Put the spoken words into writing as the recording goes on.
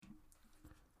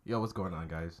Yo, what's going on,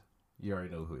 guys? You already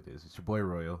know who it is. It's your boy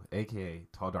Royal, aka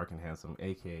Tall, Dark, and Handsome,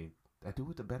 aka that dude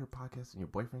with the better podcast than your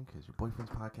boyfriend, because your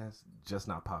boyfriend's podcast just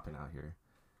not popping out here.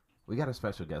 We got a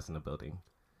special guest in the building,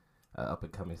 up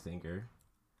and coming singer.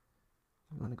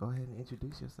 You want to go ahead and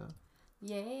introduce yourself?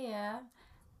 Yeah,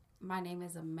 my name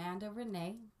is Amanda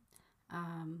Renee.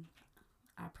 Um,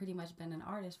 I pretty much been an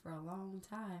artist for a long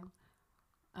time.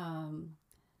 Um,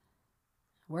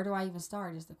 where do I even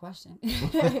start is the question.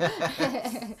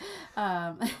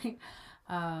 um,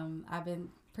 I've been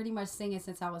pretty much singing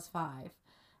since I was 5.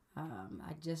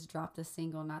 I just dropped a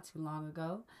single not too long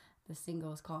ago. The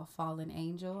single is called Fallen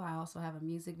Angel. I also have a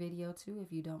music video too.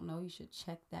 If you don't know, you should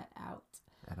check that out.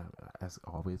 And as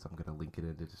always, I'm gonna link it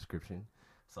in the description.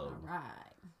 So, All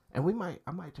right. and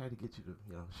I might try to get you to,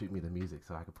 shoot me the music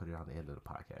so I can put it on the end of the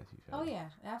podcast. You feel Oh me? yeah,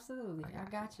 absolutely. I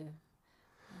got you.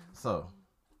 So,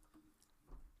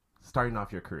 starting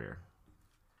off your career,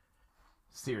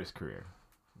 serious career,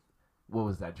 what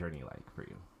was that journey like for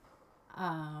you?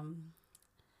 Um,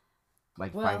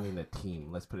 Like Well, finding a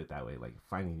team. Let's put it that way. Like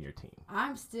finding your team.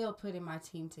 I'm still putting my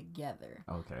team together.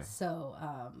 Okay. So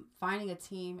finding a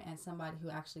team and somebody who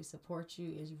actually supports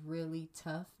you is really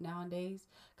tough nowadays.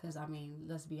 Because I mean,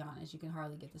 let's be honest, you can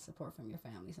hardly get the support from your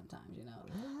family sometimes.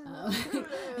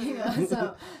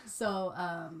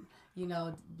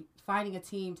 Finding a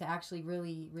team to actually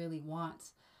really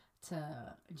want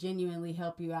to genuinely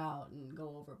help you out and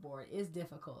go overboard is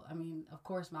difficult. I mean, of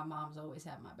course, my mom's always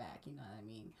had my back. You know what I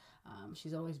mean?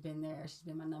 She's always been there. She's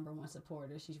been my number one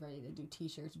supporter. She's ready to do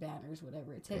T-shirts, banners,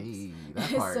 whatever it takes. Hey,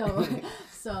 that part.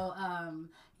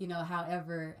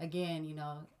 However, again,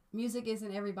 music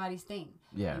isn't everybody's thing.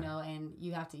 Yeah. And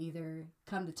you have to either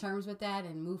come to terms with that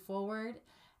and move forward,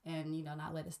 and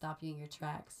not let it stop you in your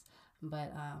tracks.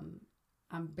 But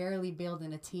I'm barely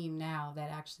building a team now that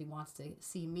actually wants to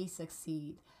see me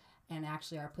succeed and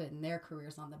actually are putting their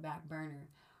careers on the back burner.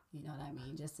 You know what I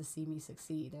mean? Just to see me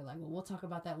succeed. They're like, well, we'll talk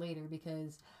about that later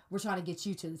because we're trying to get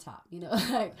you to the top.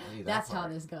 Like Hey, that's how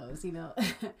part. this goes.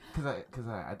 Cause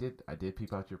I did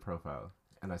peep out your profile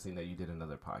and I seen that you did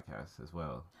another podcast as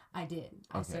well. I did.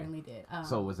 I Okay. certainly did.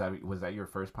 So was that your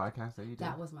first podcast that you did?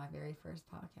 That was my very first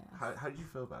podcast. How did you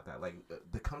feel about that? Like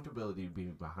the comfortability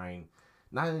being behind,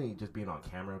 not only just being on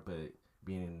camera, but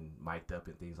being mic'd up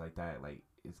and things like that. Like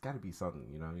it's got to be something,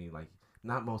 you know what I mean? Like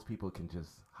not most people can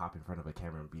just hop in front of a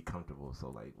camera and be comfortable. So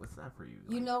like, what's that for you?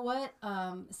 You Like, know what?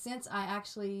 Since I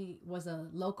actually was a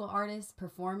local artist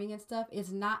performing and stuff,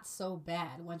 it's not so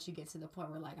bad once you get to the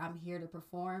point where like I'm here to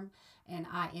perform and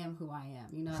I am who I am.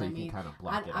 You know so what I you mean? can kind of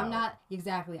block it I'm out. not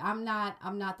exactly. I'm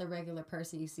not the regular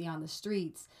person you see on the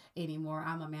streets anymore.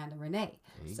 I'm Amanda Renee.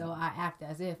 Hey. So I act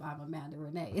as if I'm Amanda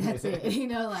Renee. That's it.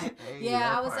 Like Hey, yeah,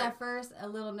 that I was part. at first a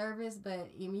little nervous,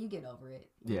 but you get over it.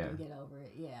 Yeah. You get over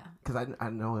it. Yeah. Because I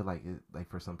know it like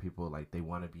for some people like they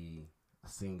want to be a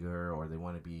singer or they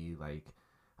want to be like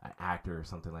an actor or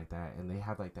something like that, and they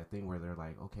have like that thing where they're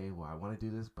like, okay, well I want to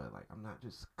do this, but like I'm not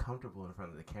just comfortable in front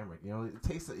of the camera. It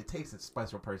takes a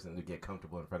special person to get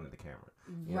comfortable in front of the camera.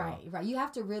 Right. You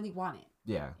have to really want it.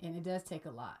 Yeah. And it does take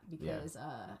a lot because,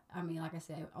 I mean, like I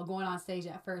said, going on stage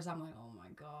at first, I'm like, oh my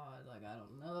God, like, I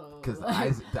don't know. Because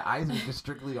Like, the eyes are just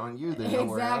strictly on you. They're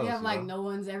nowhere exactly. else, I'm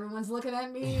like, everyone's looking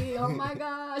at me. Oh my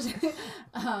gosh.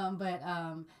 But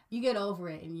you get over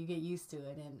it and you get used to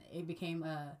it. And it became,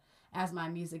 as my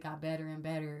music got better and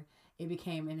better, it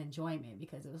became an enjoyment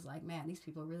because it was like, man, these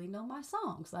people really know my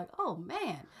songs. Like, oh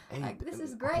man, Hey, like this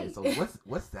is okay, great. so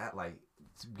what's that like?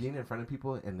 Being in front of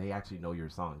people and they actually know your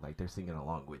song, like they're singing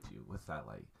along with you. What's that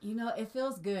like? It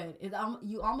feels good.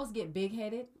 You almost get big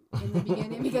headed in the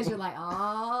beginning because you're like,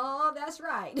 oh, that's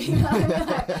right. You know what I mean?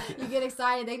 Like, you get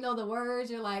excited. They know the words.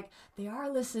 You're like, they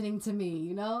are listening to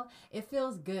me. It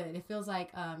feels good. It feels like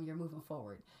you're moving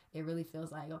forward. It really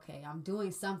feels like, okay, I'm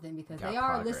doing something because Got they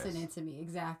are progress. listening to me.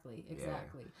 Exactly.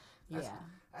 Yeah.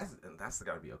 That's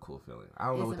gotta be a cool feeling. I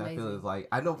don't know It's what that amazing. feels like.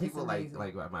 I know It's people like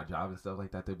amazing. at my job and stuff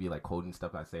like that. They'll be like quoting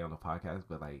stuff I say on the podcast,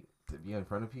 but like to be in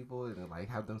front of people and like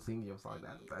have them sing your song,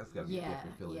 that's gotta be a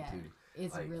different feeling too.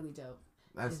 It's Like, really dope.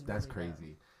 That's really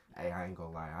crazy. Hey, I ain't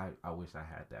gonna lie. I wish I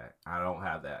had that. I don't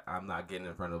have that. I'm not getting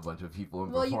in front of a bunch of people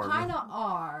and Well, you performing. kind of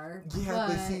are. Yeah,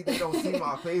 but see, they don't see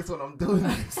my face when I'm doing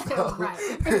this stuff.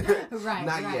 Right.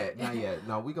 Not right. yet.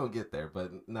 No, we gonna get there,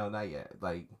 but no, not yet.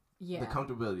 Like Yeah. the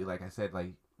comfortability, like I said,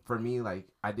 like for me, like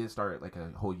I did start like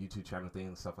a whole YouTube channel thing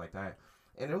and stuff like that,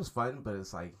 and it was fun. But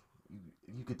it's like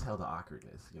you could tell the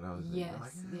awkwardness, It's like, Yes,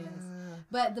 like, yes.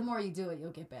 But the more you do it,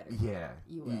 you'll get better. Yeah,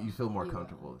 You will. you feel more You will.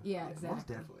 comfortable. Yeah, Most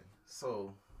exactly. definitely.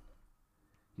 So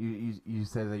you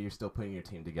said that you're still putting your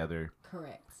team together,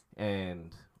 Correct.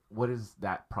 and what is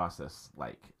that process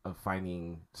like of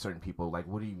finding certain people? Like,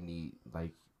 what do you need?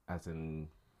 Like, as in,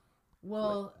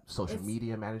 Well, like social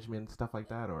media management, stuff like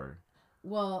that, or?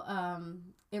 well,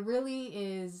 it really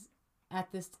is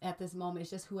at this moment.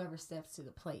 It's just whoever steps to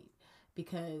the plate,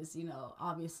 because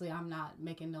obviously I'm not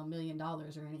making no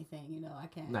 $1,000,000 or anything. I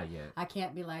can't. Not yet. I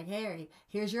can't be like, hey,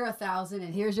 here's your 1,000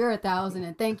 and here's your 1,000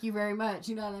 and thank you very much.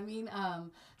 You know what I mean?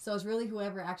 So it's really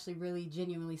whoever actually really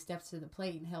genuinely steps to the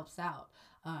plate and helps out.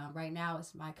 Right now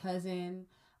it's my cousin.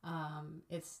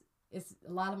 It's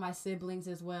a lot of my siblings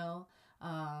as well.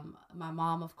 My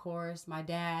mom, of course, my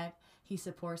dad, he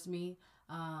supports me.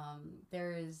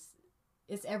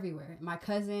 It's everywhere. My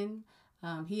cousin,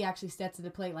 he actually stepped to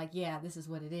the plate like, yeah, this is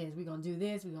what it is. We're going to do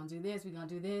this. We're going to do this. We're going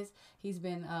to do this. He's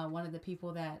been one of the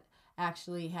people that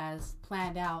actually has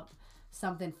planned out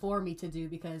something for me to do,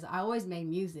 because I always made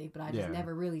music, but I just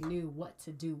never really knew what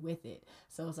to do with it.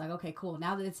 So it's like, okay, cool.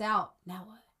 Now that it's out, now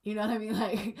what? You know what I mean?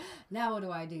 Like, now what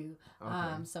do I do?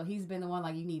 Okay. So he's been the one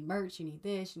like, you need merch, you need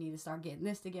this, you need to start getting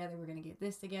this together. We're going to get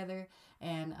this together,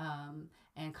 and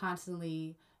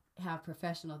constantly have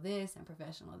professional this and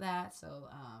professional that. So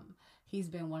he's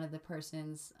been one of the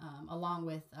persons, along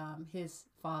with his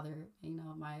father,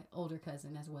 my older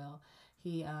cousin as well.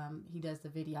 He does the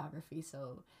videography,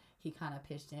 so he kind of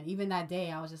pitched in. Even that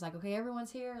day, I was just like, okay,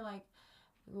 everyone's here. Like,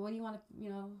 what do you want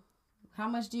to, how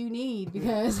much do you need?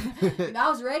 Because I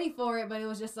was ready for it, but it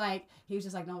was just like, he was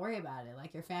just like, don't worry about it.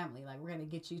 Like, your family, like, we're going to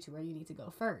get you to where you need to go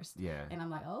first. Yeah. And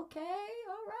I'm like, okay,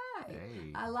 all right.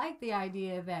 Hey. I like the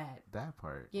idea of that. That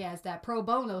part. Yeah, it's that pro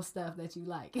bono stuff that you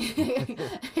like.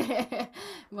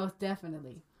 Most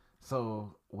definitely.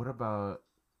 So what about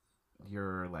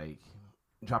your, like,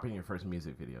 dropping your first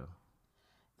music video?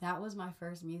 That was my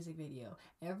first music video.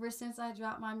 Ever since I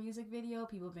dropped my music video,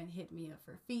 people have been hitting me up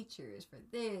for features, for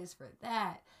this, for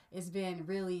that. It's been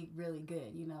really, really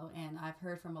good, and I've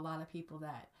heard from a lot of people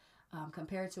that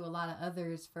compared to a lot of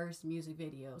others' first music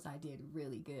videos, I did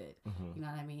really good. Mm-hmm. You know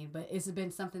what I mean? But it's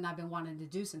been something I've been wanting to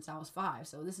do since I was 5.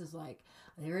 So this is like,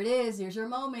 there it is. Here's your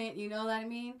moment. You know what I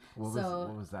mean? What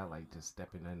was that like, just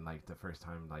stepping in, like, the first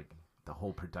time, like, the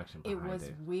whole production behind it? It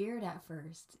was weird at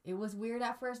first. It was weird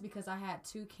at first because I had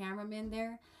 2 cameramen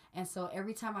there. And so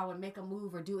every time I would make a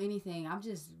move or do anything, I'm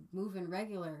just moving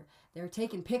regular. They're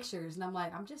taking pictures, and I'm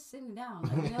like, I'm just sitting down.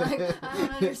 Like, I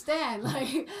don't understand.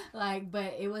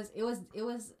 But it was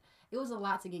a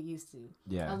lot to get used to.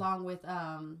 Yeah. Along with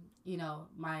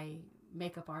my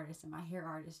makeup artist and my hair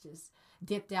artist just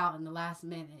dipped out in the last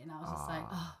minute, and I was just like,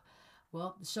 oh.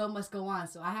 Well, the show must go on,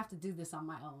 so I have to do this on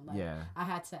my own. I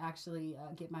had to actually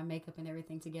get my makeup and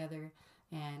everything together,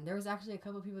 and there was actually a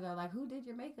couple of people that were like, "Who did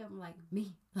your makeup?" I'm like,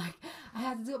 "Me." Like, I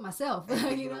had to do it myself.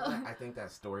 I think that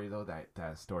story though,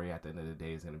 that story at the end of the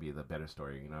day is gonna be the better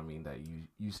story. You know what I mean? That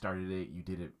you started it, you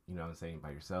did it. You know what I'm saying,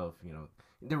 by yourself.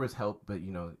 There was help, but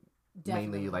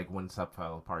Definitely. mainly like one stuff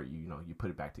fell apart, you put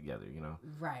it back together,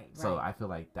 Right. So I feel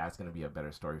like that's going to be a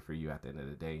better story for you at the end of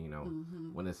the day,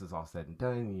 mm-hmm. when this is all said and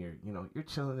done, you're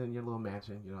chilling in your little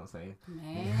mansion, you know what I'm saying?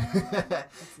 Man,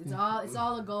 it's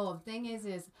all a goal. The thing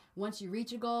is once you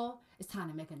reach a goal, it's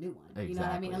time to make a new one. Exactly. You know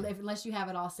what I mean? Unless you have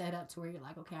it all set up to where you're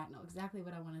like, okay, I know exactly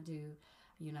what I want to do.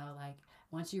 Like,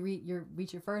 once you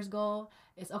reach your first goal,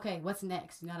 it's okay, what's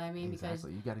next? You know what I mean?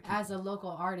 Exactly. Because as a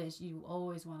local artist, you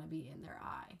always want to be in their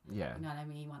eye. Yeah. You know what I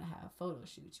mean? You want to have photo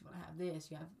shoots. You want to have this.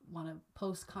 Want to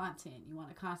post content. You want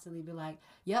to constantly be like,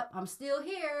 yep, I'm still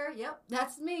here. Yep,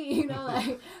 that's me.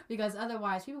 Because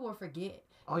otherwise people will forget.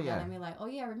 Oh, yeah. You know what I mean? Like, oh,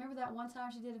 yeah, remember that one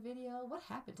time she did a video? What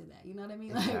happened to that? You know what I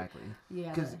mean? Exactly. Yeah.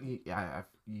 Because,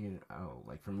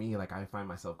 like, for me, like, I find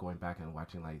myself going back and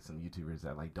watching, like, some YouTubers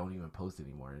that, like, don't even post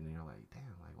anymore. And you're like, damn,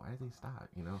 like, why did they stop,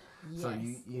 Yes. So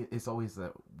it's always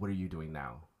that, what are you doing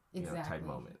now? Exactly. Type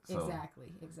moment. So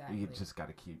exactly. You just got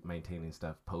to keep maintaining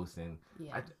stuff, posting.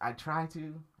 Yeah. I try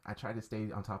to stay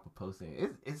on top of posting.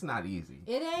 It's not easy.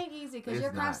 It ain't easy because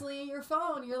you're constantly in your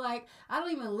phone. You're like, I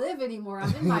don't even live anymore.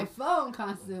 I'm in my phone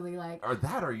constantly. Like,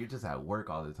 or you're just at work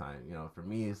all the time. For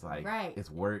me, it's like, right. It's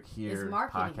work here, it's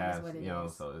marketing podcast, is what it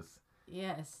is. So it's,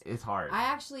 yes, it's hard. I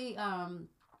actually,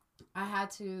 I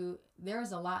had to, there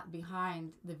was a lot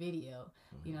behind the video,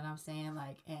 mm-hmm. You know what I'm saying?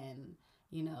 Like, and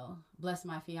bless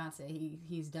my fiance,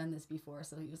 he's done this before.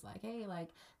 So he was like, hey, like,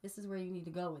 this is where you need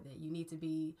to go with it. You need to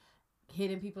be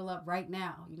hitting people up right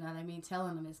now. You know what I mean?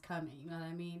 Telling them it's coming. You know what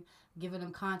I mean? Giving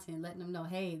them content, letting them know,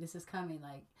 hey, this is coming.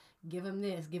 Like, give them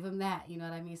this, give them that. You know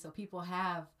what I mean? So people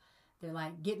they're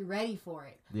like getting ready for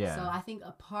it. Yeah. So I think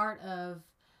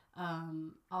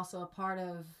also a part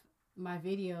of my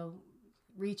video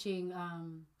reaching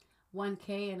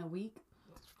 1K in a week.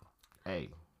 Hey.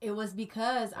 It was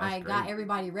because That's I got great.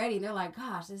 everybody ready. And they're like,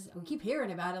 gosh, we keep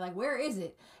hearing about it. Like, where is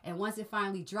it? And once it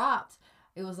finally dropped,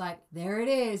 it was like, there it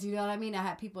is. You know what I mean? I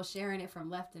had people sharing it from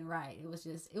left and right. It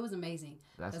was amazing.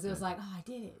 That's Because it was good. like, oh, I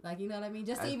did it. Like, you know what I mean?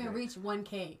 Just to That's even good. reach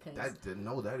 1K. Cause,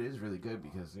 No, that is really good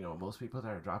because most people that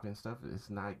are dropping stuff, it's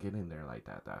not getting there like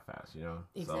that fast.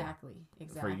 exactly. So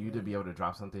Exactly. for you to be able to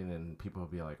drop something and people will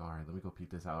be like, all right, let me go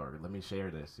peep this out or let me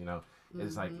share this.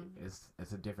 It's like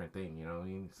it's a different thing. You know what I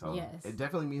mean? So Yes. it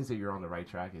definitely means that you're on the right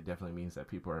track. It definitely means that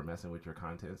people are messing with your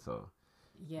content. So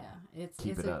Yeah,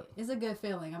 Keep it up. it's a good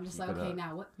feeling. I'm just Keep like, it okay, up.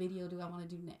 now what video do I want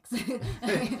to do next?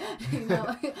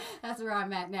 That's where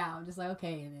I'm at now. I'm just like,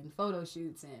 okay, and then photo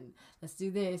shoots and let's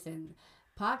do this and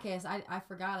podcasts. I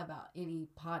forgot about any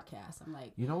podcasts. I'm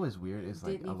like, what's weird? It's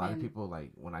like Didn't a lot of even- people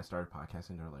like when I started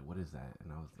podcasting, they're like, "What is that?"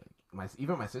 And I was like,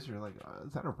 even my sister like,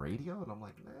 "Is that a radio?" And I'm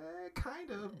like,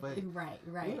 kind of, but right,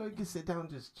 you can sit down and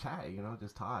just chat,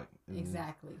 just talk. And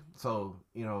exactly, So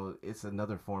it's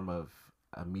another form of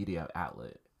a media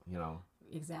outlet.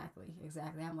 exactly.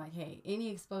 I'm like, hey, any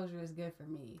exposure is good for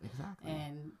me. Exactly.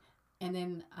 And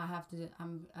then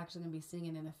I'm actually gonna be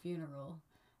singing in a funeral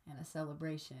and a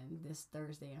celebration this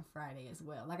Thursday and Friday as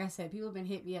well. Like I said, people have been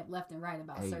hitting me up left and right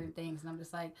about Hey. certain things, and I'm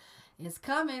just like, it's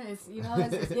coming. It's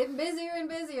getting busier and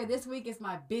busier. This week is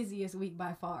my busiest week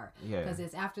by far. Yeah. Because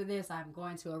it's after this, I'm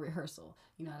going to a rehearsal.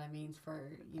 You know what I mean?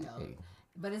 Hey.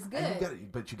 But it's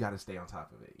And good. you gotta stay on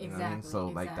top of it. You know what I mean? Exactly, So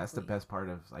like that's the exactly. best part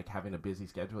of like having a busy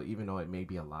schedule, even though it may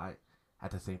be a lot.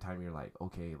 At the same time, you're like,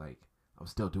 okay, like I'm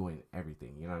still doing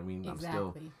everything. You know what I mean?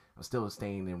 Exactly. I'm still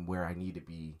staying in where I need to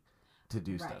be to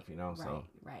do stuff. So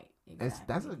Right.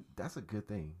 Exactly. that's a good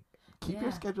thing. Keep Yeah.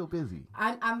 your schedule busy.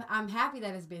 I'm happy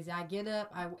that it's busy. I get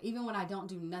up. Even when I don't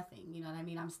do nothing, you know what I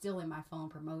mean. I'm still in my phone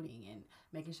promoting and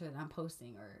making sure that I'm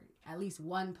posting or at least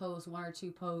one or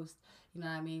two posts. You know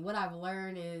what I mean. What I've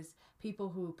learned is people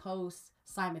who post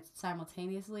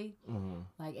simultaneously, Mm-hmm.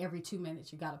 like every 2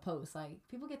 minutes you gotta post. Like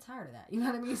people get tired of that. You know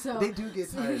what I mean. So They do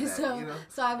get tired of that.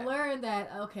 So I've learned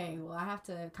that okay, well I have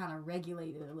to kind of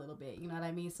regulate it a little bit. You know what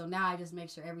I mean. So now I just make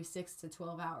sure every 6 to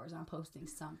 12 hours I'm posting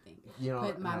something.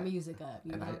 Put my music up.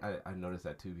 You And know? I noticed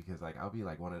that too because like I'll be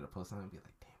like wanting to post something and be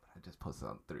like, damn, but I just posted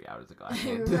on 3 hours ago. I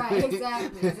can't do right, it.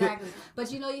 exactly.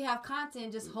 But you have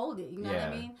content, just hold it. You know what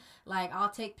I Yeah. mean? Like I'll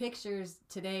take pictures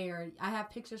today, or I have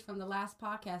pictures from the last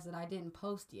podcast that I didn't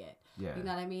post yet. Yeah. You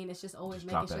know what I mean? It's just always Just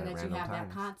drop making sure that at that you have random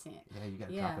that times. content. Yeah, you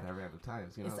gotta Yeah. drop it at random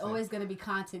times. You know It's what I'm always going to be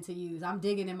content to use. I'm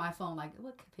digging in my phone, like,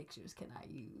 what pictures can I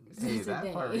use Hey, that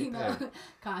today? part right there.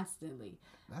 Constantly. saying?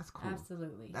 That's cool.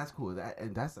 Absolutely. That's cool.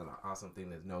 That's an awesome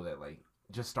thing to know that like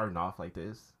just starting off like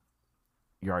this,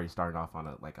 you're already starting off on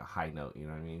a high note. You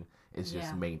know what I mean? It's just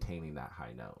Yeah. maintaining that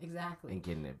high note Exactly. and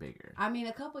getting it bigger. I mean,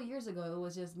 a couple years ago, it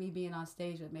was just me being on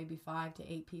stage with maybe 5 to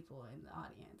 8 people in the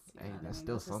audience. You Hey, know what that's I mean?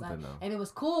 still It's just something, like, though. and it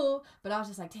was cool, but I was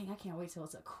just like, dang, I can't wait till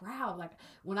it's a crowd. Like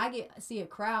when I see a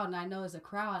crowd and I know it's a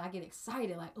crowd, I get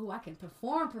excited. Like, oh, I can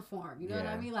perform. You know what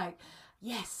I Yeah. mean? Like,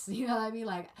 yes, you know what I mean?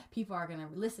 Like people are gonna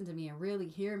listen to me and really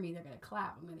hear me. They're gonna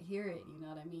clap. I'm gonna hear it. You know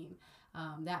what I mean?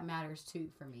 That matters too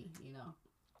for me. You know.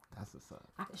 That's what's up.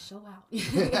 I can show out.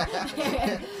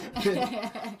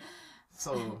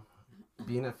 So,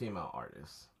 being a female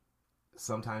artist,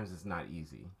 sometimes it's not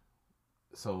easy.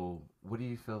 So, what do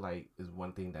you feel like is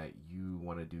one thing that you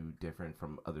want to do different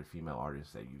from other female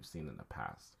artists that you've seen in the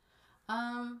past?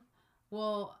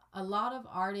 Well, a lot of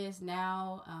artists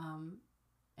now,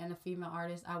 and a female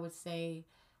artist, I would say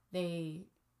they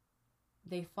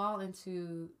fall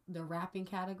into the rapping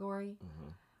category. Mm-hmm.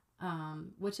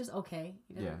 Which is okay.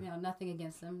 Yeah. Nothing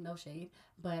against them, no shade.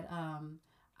 But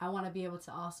I want to be able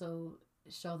to also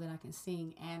show that I can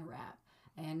sing and rap.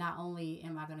 And not only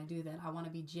am I going to do that, I want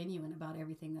to be genuine about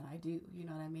everything that I do. You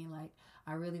know what I mean? Like,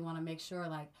 I really want to make sure,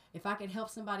 like, if I can help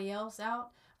somebody else out,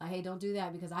 like, hey, don't do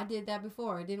that because I did that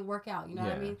before. It didn't work out. You know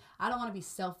what I Yeah. mean? I don't want to be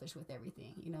selfish with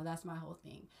everything. That's my whole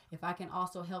thing. If I can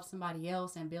also help somebody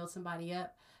else and build somebody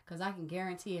up, because I can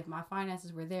guarantee if my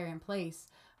finances were there in place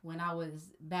when I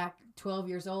was back 12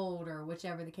 years old or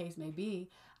whichever the case may be,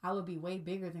 I would be way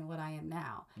bigger than what I am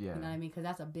now. Yeah. You know what I mean? Because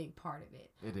that's a big part of it.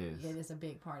 It is. It is a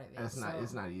big part of it.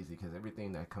 It's not easy because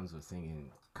everything that comes with singing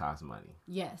costs money.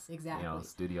 Yes, exactly.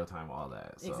 Studio time, all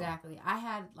that. So. Exactly. I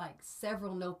had like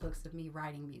several notebooks of me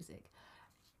writing music.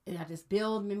 And I just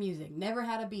build my music. Never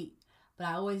had a beat. But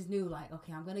I always knew like,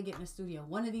 okay, I'm going to get in the studio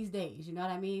one of these days. You know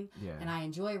what I mean? Yeah. And I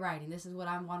enjoy writing. This is what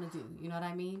I want to do. You know what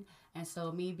I mean? And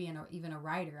so me being even a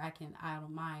writer, I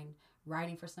don't mind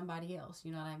writing for somebody else.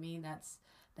 You know what I mean? That's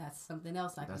something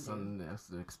else I That's can do. something else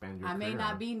to expand your I may career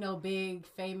not on. be no big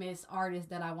famous artist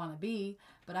that I want to be,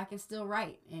 but I can still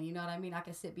write. And you know what I mean? I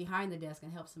can sit behind the desk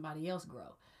and help somebody else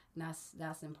grow. And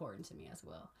that's important to me as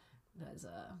well. Because,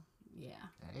 yeah.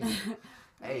 Hey,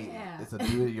 hey, Yeah. it's a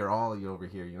do it. You're all you over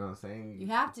here. You know what I'm saying? You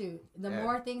have to. The Yeah.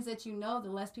 more things that you know, the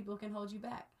less people can hold you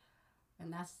back.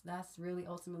 And that's really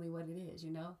ultimately what it is,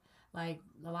 you know? Like,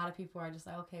 a lot of people are just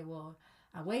like, okay, well,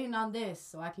 I'm waiting on this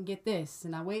so I can get this,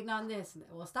 and I'm waiting on this.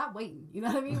 Well, stop waiting. You know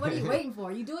what I mean? What are you waiting for?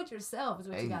 You do it yourself is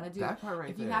what Hey, you got to do. that part right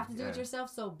If you there, have to do yeah. it yourself,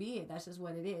 so be it. That's just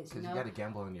what it is, you Because know? you got to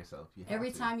gamble on yourself. You have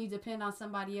Every to. time you depend on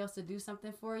somebody else to do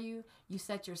something for you, you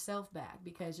set yourself back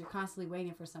because you're constantly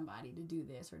waiting for somebody to do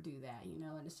this or do that, you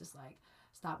know? And it's just like,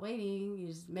 stop waiting. You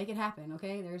just make it happen,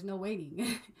 okay? There's no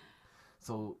waiting.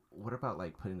 So, what about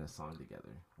like putting a song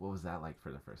together? What was that like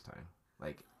for the first time?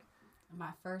 Like,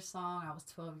 My first song, I was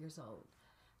 12 years old.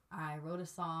 I wrote a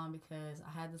song because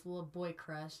I had this little boy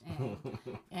crush,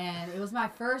 and it was my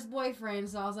first boyfriend.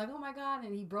 So I was like, oh my God.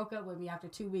 And he broke up with me after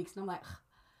 2 weeks. And I'm like, ugh.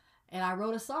 And I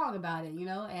wrote a song about it, you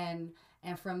know, and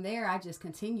from there I just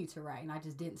continued to write, and I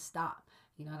just didn't stop.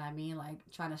 You know what I mean? Like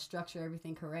trying to structure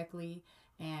everything correctly.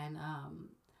 And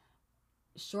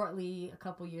shortly, a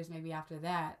couple years maybe after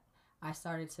that, I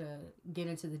started to get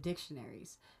into the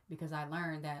dictionaries because I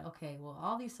learned that, okay, well,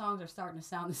 all these songs are starting to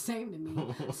sound the same to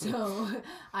me. So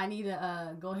I need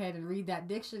to go ahead and read that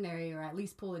dictionary, or at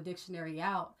least pull a dictionary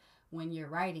out when you're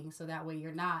writing. So that way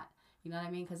you're not, you know what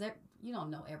I mean? Because you don't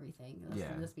know everything.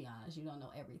 Let's be honest. You don't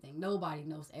know everything. Nobody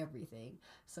knows everything.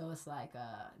 So it's like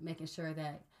making sure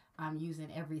that I'm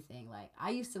using everything. Like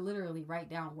I used to literally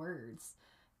write down words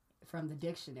from the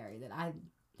dictionary that I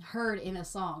heard in a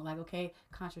song, like, okay,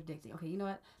 contradicting, okay, you know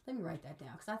what, let me write that down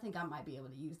because I think I might be able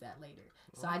to use that later.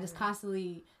 So I just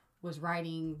constantly was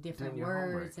writing different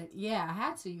words. And yeah, I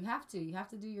had to. You have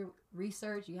to do your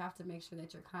research. You have to make sure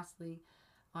that you're constantly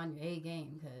on your A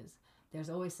game, because there's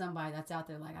always somebody that's out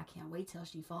there like, I can't wait till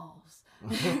she falls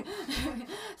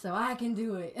so I can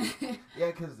do it.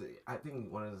 Yeah, because I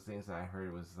think one of the things that I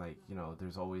heard was like, you know,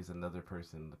 there's always another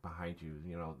person behind you.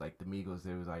 You know, like the Migos,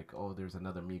 they was like, oh, there's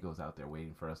another Migos out there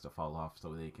waiting for us to fall off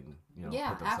so they can, you know,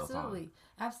 yeah, put themselves absolutely.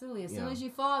 on. Absolutely. As You soon know. as you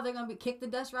fall, they're gonna kick the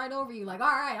dust right over you. Like, all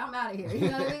right, I'm out of here. You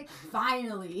know what I mean?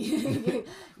 Finally,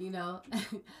 you know.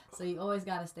 So you always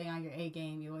gotta stay on your A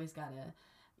game. You always gotta,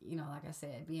 you know, like I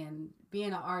said, being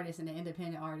an artist and an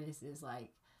independent artist is like,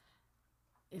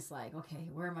 it's like, okay,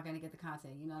 where am I going to get the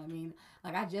content? You know what I mean?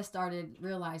 Like, I just started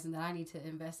realizing that I need to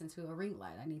invest into a ring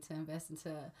light. I need to invest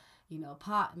into, you know,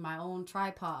 my own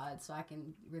tripod so I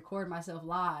can record myself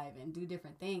live and do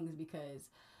different things, because,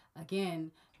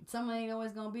 again, someone ain't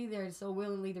always going to be there so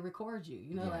willingly to record you.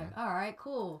 You know, like, all right,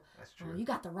 cool. That's true. Well, you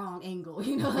got the wrong angle,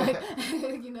 you know, like,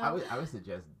 you know. I would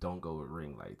suggest don't go with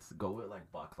ring lights. Go with like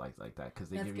box lights like that, because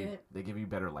they give you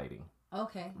better lighting.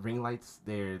 Okay. Ring lights,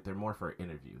 they're more for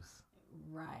interviews.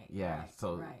 Right. Yeah. Right,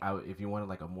 So right. if you wanted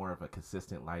like a more of a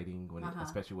consistent lighting,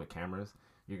 especially with cameras,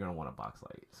 you're gonna want a box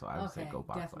light. So I would say go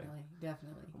box light.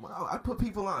 Definitely. Well, I put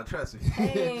people on, trust me.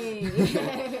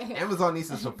 Hey. Amazon needs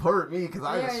to support me, because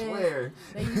I swear.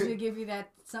 They usually give you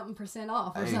that something %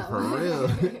 off or something. For real.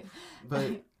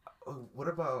 But what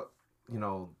about, you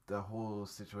know, the whole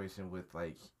situation with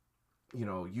like, you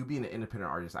know, you being an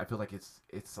independent artist? I feel like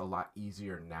it's a lot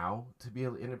easier now to be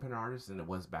an independent artist than it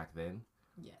was back then.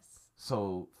 Yes.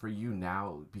 So for you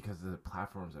now, because the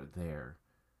platforms are there,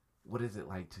 what is it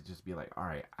like to just be like, all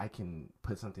right, I can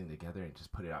put something together and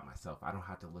just put it out myself? I don't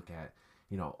have to look at,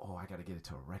 you know, oh, I got to get it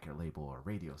to a record label or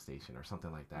radio station or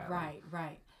something like that. Right, like,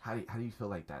 right. How do you feel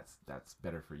like that's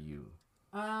better for you?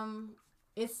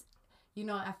 It's, you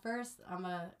know, at first I'm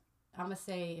gonna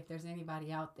say, if there's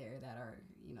anybody out there that are,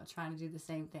 you know, trying to do the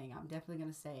same thing, I'm definitely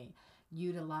gonna say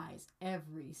utilize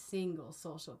every single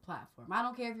social platform. I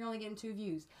don't care if you're only getting 2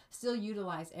 views, still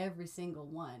utilize every single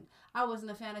one. I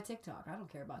wasn't a fan of TikTok. I don't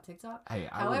care about TikTok. Hey,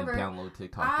 I wouldn't download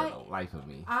TikTok for the life of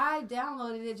me. I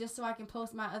downloaded it just so I can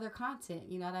post my other content.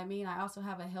 You know what I mean? I also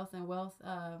have a health and wellness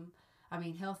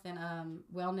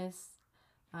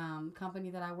company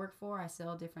that I work for. I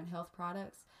sell different health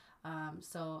products.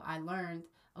 So I learned,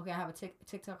 okay, I have a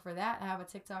TikTok for that. I have a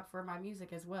TikTok for my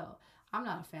music as well. I'm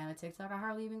not a fan of TikTok. I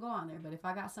hardly even go on there. But if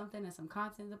I got something and some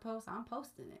content to post, I'm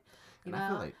posting it. You know, I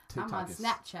feel like TikTok I'm on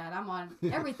Snapchat. I'm on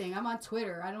everything. I'm on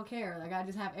Twitter. I don't care. Like, I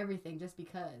just have everything just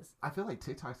because. I feel like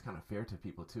TikTok's kind of fair to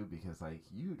people too, because like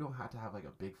you don't have to have like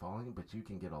a big following, but you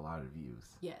can get a lot of views.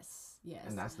 Yes. Yes.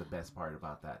 And that's the best part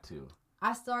about that too.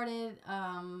 I started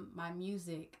my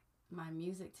music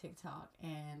TikTok,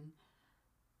 and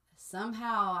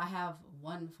somehow I have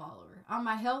 1 follower. On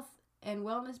my health and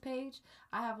wellness page,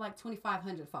 I have like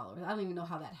 2,500 followers. I don't even know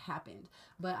how that happened,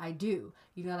 but I do.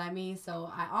 You know what I mean?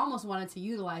 So I almost wanted to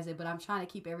utilize it, but I'm trying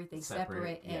to keep everything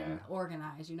separate and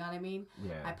organized. You know what I mean?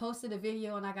 Yeah. I posted a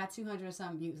video and I got 200 and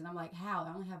some views, and I'm like, how?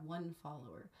 I only have 1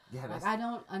 follower. Yeah, like, I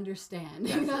don't understand.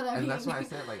 You know what I mean? And that's why I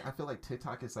said, like, I feel like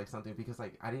TikTok is like something, because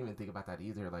like I didn't even think about that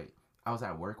either. Like, I was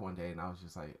at work one day and I was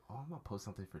just like, oh, I'm gonna post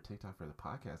something for TikTok for the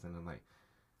podcast, and then like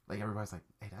everybody's like,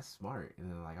 hey, that's smart.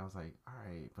 And then like I was like, all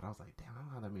right, but I was like, damn, I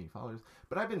don't have that many followers.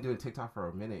 But I've been doing TikTok for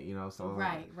a minute, you know. So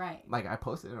right. Like I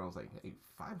posted it and I was like, hey,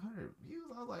 500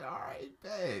 views. I was like, all right,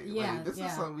 bet. Yeah, like, this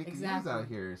is something we can use out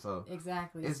here. So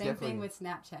exactly. Same thing with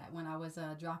Snapchat. When I was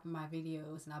dropping my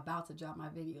videos and about to drop my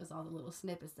videos, all the little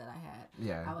snippets that I had.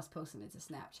 Yeah. I was posting it to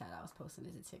Snapchat. I was posting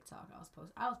it to TikTok.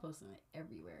 I was posting it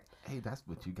everywhere. Hey, that's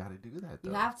what you got to do. That though.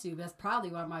 You have to. That's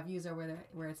probably why my views are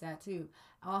where it's at too.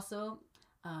 Also.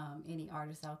 Any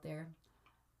artists out there,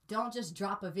 don't just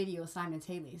drop a video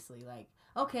simultaneously. Like,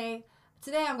 okay,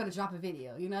 today I'm gonna drop a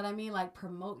video. You know what I mean? Like,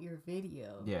 promote your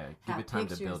video. Yeah, give it time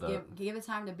to build up. Give it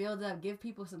time to build up. Give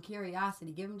people some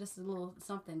curiosity. Give them just a little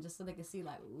something, just so they can see.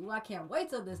 Like, ooh, I can't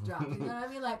wait till this drops. You know what I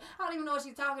mean? Like, I don't even know what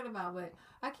she's talking about, but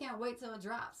I can't wait till it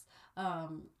drops.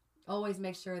 Always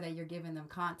make sure that you're giving them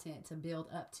content to build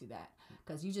up to that.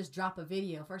 Because you just drop a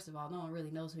video, first of all, no one really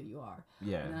knows who you are.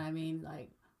 Yeah. You know what I mean? Like,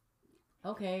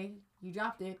 okay, you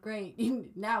dropped it, great.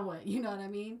 Now what? You know what I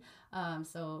mean?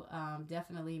 So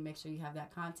definitely make sure you have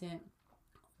that content.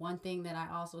 One thing that I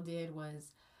also did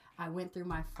was I went through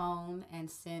my phone and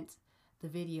sent the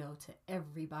video to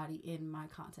everybody in my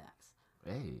contacts.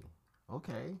 Hey,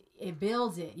 okay. It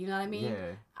builds it, you know what I mean?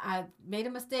 Yeah. I made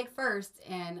a mistake first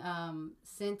and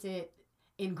sent it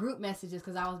in group messages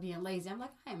because I was being lazy. I'm like,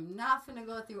 I am not finna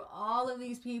go through all of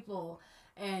these people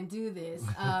and do this.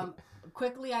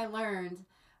 Quickly I learned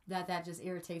that just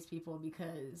irritates people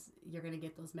because you're going to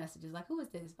get those messages like, who is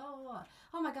this? Blah, blah, blah.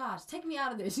 Oh my gosh, take me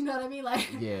out of this. You know what I mean? Like,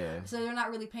 yeah. So they're not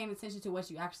really paying attention to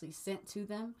what you actually sent to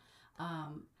them.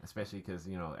 Especially because,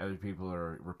 you know, other people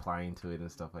are replying to it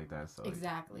and stuff like that. So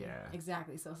exactly. Yeah.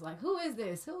 Exactly. So it's like, who is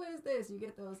this? Who is this? You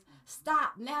get those,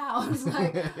 stop now. It's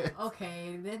like,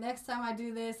 okay, the next time I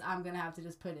do this, I'm going to have to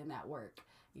just put in that work.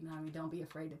 You know what I mean? Don't be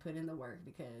afraid to put in the work,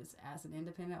 because as an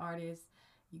independent artist,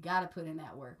 you got to put in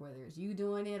that work, whether it's you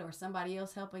doing it or somebody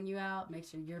else helping you out. Make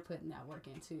sure you're putting that work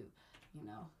in too, you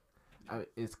know.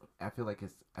 I feel like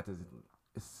it's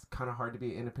kind of hard to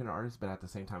be an independent artist, but at the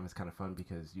same time, it's kind of fun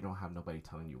because you don't have nobody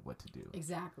telling you what to do.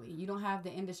 Exactly. You don't have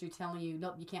the industry telling you,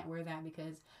 nope, you can't wear that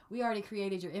because we already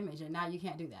created your image and now you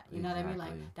can't do that. You know what I mean?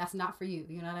 Like, that's not for you.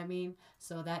 You know what I mean?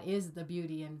 So that is the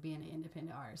beauty in being an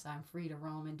independent artist. I'm free to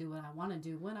roam and do what I want to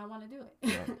do when I want to do it.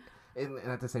 Yeah. And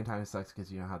at the same time, it sucks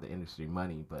because you don't have the industry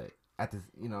money, but at the,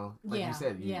 you know, like you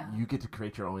said, you get to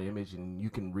create your own image and you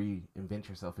can reinvent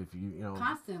yourself if you know,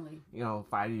 constantly, you know,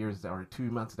 5 years or 2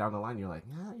 months down the line, you're like,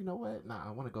 yeah, you know what? Nah,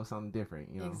 I want to go something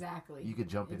different. You know, exactly. You could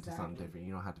jump into something different.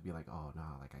 You don't have to be like, oh no,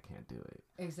 like I can't do it.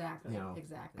 Exactly. You know,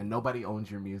 exactly. And nobody owns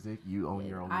your music. You own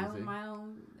your own music. I own my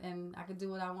own, and I can do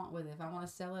what I want with it. If I want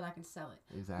to sell it, I can sell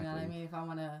it. Exactly. You know what I mean? If I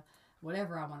want to,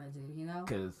 whatever I want to do, you know.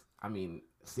 Because I mean,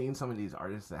 seeing some of these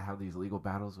artists that have these legal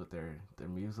battles with their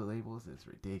music labels is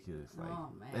ridiculous. Like, oh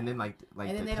man! And then like and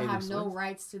then they don't Taylor have Swift, no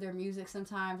rights to their music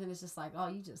sometimes, and it's just like, oh,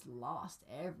 you just lost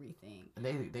everything. And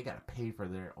they gotta pay for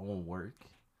their own work.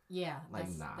 Yeah, like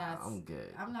I'm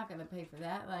good. I'm not gonna pay for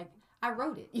that. Like, I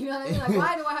wrote it. You know what I mean? Like,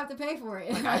 why do I have to pay for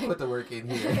it? Like, I put the work in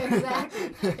here.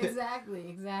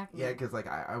 exactly. Yeah, because like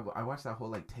I watched that whole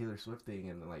like Taylor Swift thing,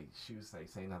 and like she was like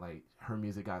saying that like her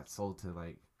music got sold to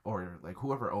like, or like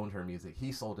whoever owned her music,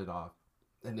 he sold it off,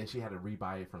 and then she had to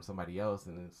rebuy it from somebody else,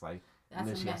 and it's like, and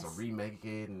then she has to remake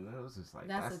it, and it was just like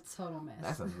that's a total mess.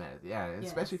 That's a mess. Yeah,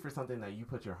 especially for something that you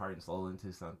put your heart and soul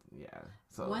into. Something. Yeah.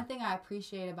 So one thing I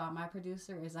appreciate about my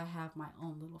producer is I have my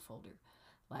own little folder,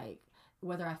 like.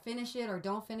 Whether I finish it or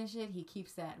don't finish it, he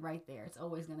keeps that right there. It's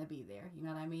always going to be there. You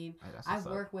know what I mean? I've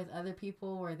worked with other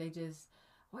people where they just,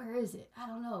 where is it? I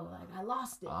don't know. Like, I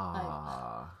lost it. Like,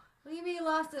 what do you mean you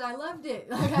lost it? I loved it.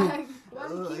 Like, why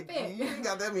do you keep it? You ain't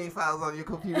got that many files on your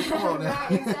computer. Come on now.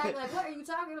 Right, exactly. Like, what are you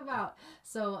talking about?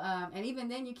 So, and even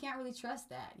then, you can't really trust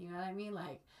that. You know what I mean?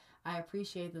 Like, I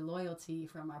appreciate the loyalty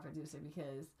from my producer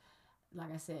because,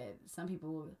 like I said, some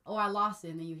people, I lost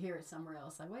it, and then you hear it somewhere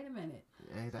else. Like, wait a minute.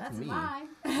 Hey, that's me. Mine.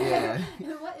 Yeah.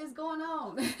 What is going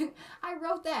on? I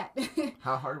wrote that.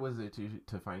 How hard was it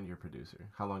to find your producer?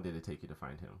 How long did it take you to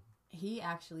find him? He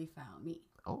actually found me.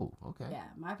 Oh, okay. Yeah,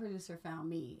 my producer found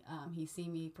me. He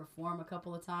seen me perform a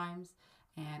couple of times,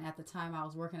 and at the time I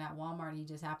was working at Walmart. He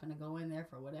just happened to go in there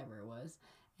for whatever it was,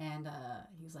 And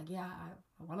he was like, yeah,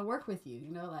 I want to work with you.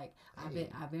 You know, like Hey.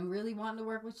 I've been really wanting to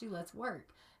work with you. Let's work.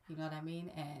 You know what I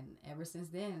mean? And ever since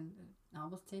then,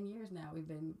 almost 10 years now, we've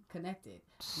been connected,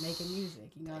 making music.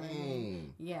 You know what I mean?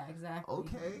 Dang. Yeah, exactly.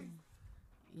 Okay.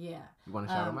 Yeah. You want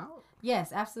to shout him out?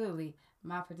 Yes, absolutely.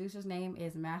 My producer's name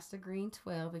is Master Green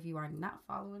 12. If you are not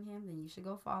following him, then you should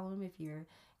go follow him. If you're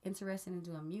interested in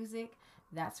doing music,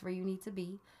 that's where you need to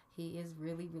be. He is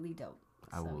really, really dope.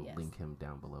 I will link him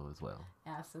down below as well.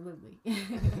 Absolutely.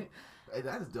 Hey,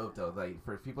 that's dope though. Like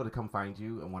for people to come find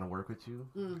you and want to work with you,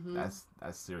 that's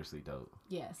seriously dope.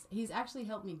 Yes, he's actually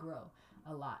helped me grow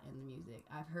a lot in the music.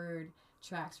 I've heard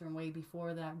tracks from way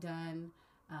before that I've done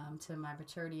to my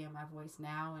maturity and my voice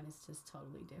now, and it's just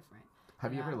totally different.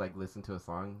 Have you ever like listened to a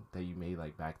song that you made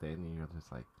like back then and you're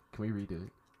just like, can we redo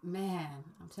it? Man,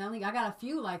 I'm telling you, I got a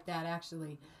few like that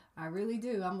actually. I really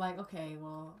do. I'm like, okay,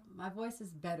 well, my voice is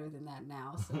better than that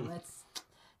now. So let's,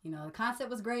 the concept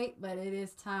was great, but it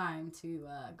is time to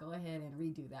go ahead and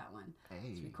redo that one. Hey.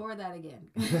 Let's record that again.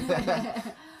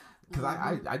 Because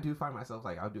I do find myself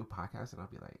like, I'll do a podcast and I'll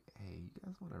be like, hey, you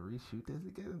guys want to reshoot this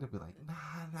again? And they'll be like, nah.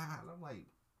 And I'm like,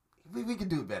 we can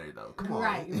do it better though. Come on.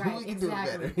 Right, we can exactly. do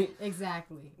it better.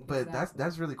 Exactly. But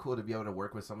that's really cool to be able to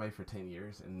work with somebody for 10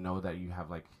 years and know that you have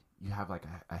like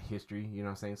a history, you know what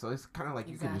I'm saying? So it's kind of like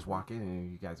you can just walk in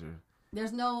and you guys are...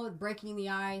 There's no breaking the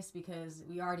ice because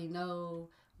we already know,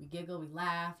 we giggle, we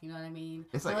laugh, you know what I mean?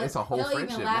 It's like, it's a whole friendship now.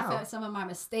 He'll even laugh at some of my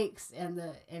mistakes and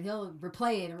he'll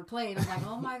replay it. And I'm like,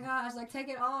 oh my gosh, like take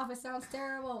it off, it sounds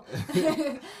terrible.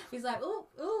 He's like,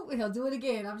 ooh, and he'll do it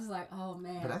again. I'm just like, oh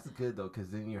man. But that's good though, because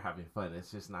then you're having fun. It's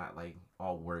just not like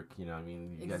all work, you know what I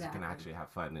mean? You guys can actually have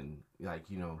fun and like,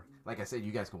 like I said,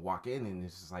 you guys can walk in and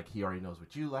it's just like he already knows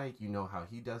what you like, you know how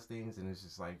he does things, and it's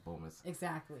just like boom, it's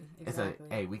It's like,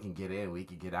 hey, we can get in, we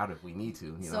can get out if we need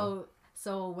to, you know.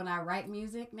 So when I write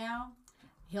music now,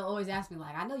 he'll always ask me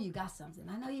like, I know you got something.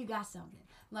 I'm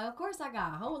like, of course I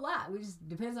got a whole lot. We just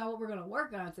depends on what we're gonna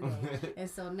work on today. And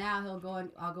so now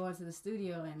I'll go into the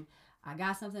studio and I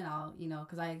got something. I'll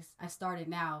because I started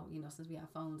now, since we have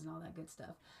phones and all that good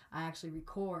stuff. I actually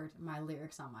record my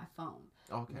lyrics on my phone.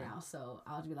 Okay. Now, so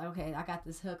I'll be like, okay, I got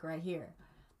this hook right here.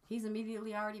 He's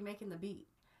immediately already making the beat.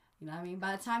 You know what I mean?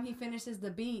 By the time he finishes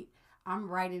the beat, I'm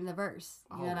writing the verse.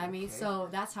 You know what I mean? So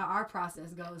that's how our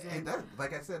process goes. And that,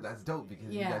 like I said, that's dope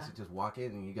because you guys should just walk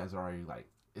in and you guys are already like,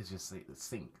 it's just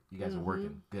sync. You guys are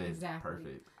working good. Exactly.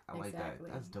 Perfect. I like that.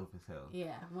 That's dope as hell.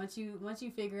 Yeah. Once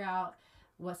you figure out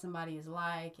what somebody is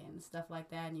like and stuff like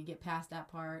that, and you get past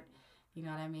that part, you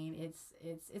know what I mean?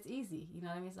 It's easy. You know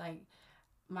what I mean? It's like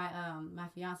my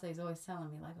fiance is always telling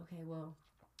me like, okay, well,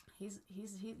 he's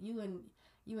you and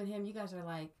him, you guys are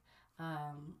like,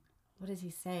 what does he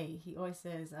say? He always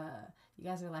says, you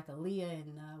guys are like Aaliyah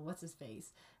and what's his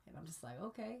face, and I'm just like,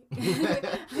 okay,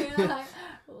 like,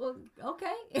 well,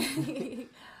 okay.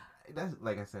 That's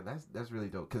like I said, that's really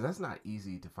dope because that's not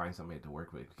easy to find somebody to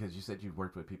work with because you said you've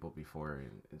worked with people before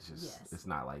and it's just it's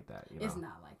not like that. It's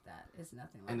not like that. It's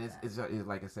nothing like and that. It's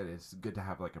like I said, it's good to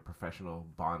have like a professional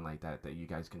bond like that you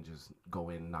guys can just go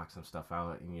in, knock some stuff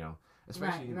out, and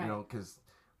especially because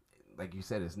like you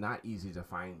said, it's not easy to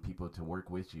find people to work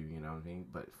with you, you know what I mean?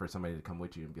 But for somebody to come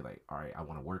with you and be like, all right, I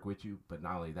want to work with you, but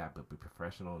not only that, but be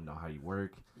professional, know how you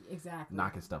work,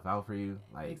 knocking stuff out for you,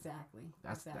 like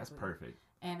that's perfect.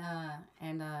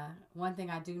 And one thing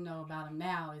I do know about him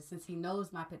now is since he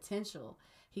knows my potential,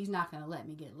 he's not gonna let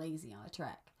me get lazy on a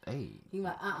track. Hey, he's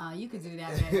like, you can do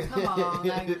that better. Come on,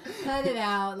 like cut it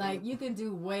out. Like you can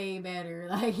do way better.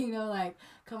 Like like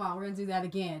come on, we're gonna do that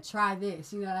again. Try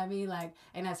this. You know what I mean? Like,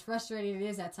 and as frustrating it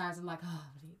is at times, I'm like, oh,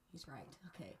 he's right.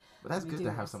 Okay. But that's good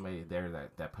to have somebody there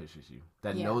that pushes you,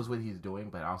 that knows what he's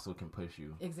doing, but also can push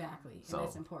you. Exactly. So and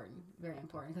that's important, very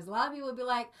important, because a lot of people would be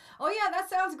like, oh yeah, that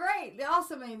sounds great,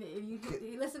 awesome, and you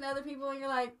listen to other people and you're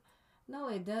like, no,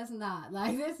 it does not.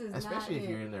 Like this is especially not if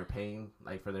you're in their pain,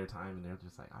 like for their time, and they're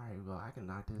just like, all right, well, I can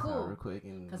knock this out real quick,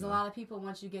 and because a lot of people,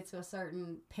 once you get to a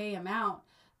certain pay amount,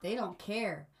 they don't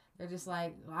care. They're just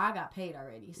like, well, I got paid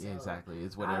already. So yeah, exactly.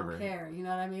 It's whatever. I don't care. You know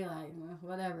what I mean? Like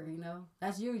whatever.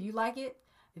 That's you. You like it.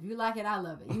 If you like it, I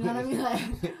love it. You know what I mean?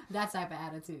 Like that type of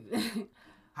attitude.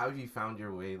 How have you found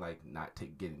your way, like not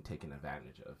getting taken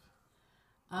advantage of?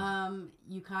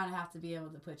 You kind of have to be able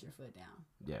to put your foot down.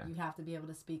 Yeah. You have to be able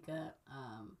to speak up.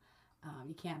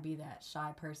 You can't be that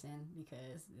shy person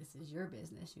because this is your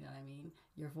business. You know what I mean?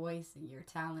 Your voice and your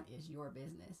talent is your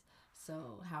business.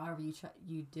 So however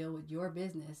you deal with your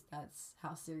business, that's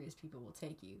how serious people will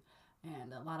take you.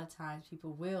 And a lot of times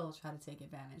people will try to take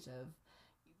advantage of,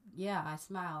 yeah, I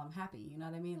smile, I'm happy. You know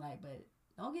what I mean? Like, but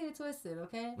don't get it twisted,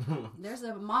 okay? There's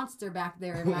a monster back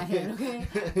there in my head, okay?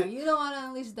 And you don't want to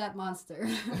unleash that monster.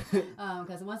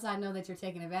 Because once I know that you're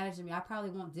taking advantage of me, I probably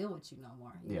won't deal with you no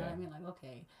more. You know what I mean? Like,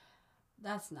 okay,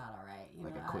 that's not all right. You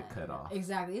like know, a quick cutoff.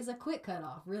 Exactly. It's a quick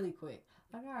cutoff, really quick.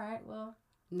 Like, all right, well,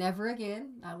 never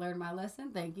again. I learned my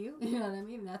lesson. Thank you. You know what I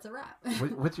mean? And that's a wrap.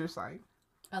 What's your sign?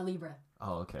 A Libra.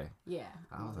 Oh, okay. Yeah.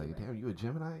 I was like, damn, you a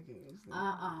Gemini?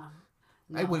 No.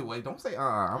 Hey, wait, don't say,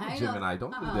 I'm a Gemini.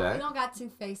 Don't do that. We don't got two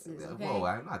faces, okay? Whoa,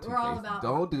 I'm not two We're all faces. about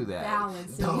Don't do that.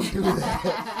 balancing. Don't do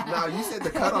that. No, you said the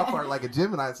cutoff part like a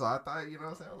Gemini, so I thought, you know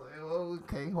what I'm saying? I was like, oh,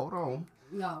 okay, hold on.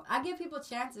 No, I give people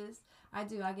chances. I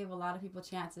do. I give a lot of people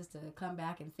chances to come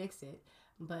back and fix it.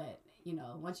 But, you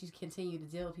know, once you continue to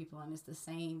deal with people and it's the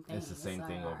same thing. It's the same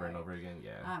thing like, over and over again,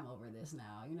 yeah. I'm over this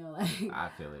now. You know, like. I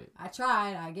feel it. I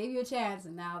tried. I gave you a chance,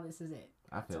 and now this is it.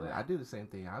 I feel it. I do the same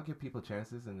thing. I'll give people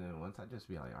chances, and then once I just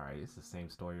be like, all right, it's the same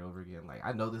story over again. Like,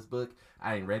 I know this book.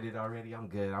 I ain't read it already. I'm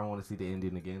good. I don't want to see the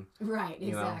ending again. Right.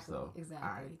 You exactly. know? So, exactly.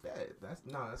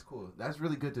 all right, that's cool. That's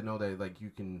really good to know that, like, you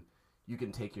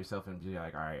can take yourself and be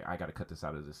like, all right, I got to cut this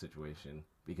out of this situation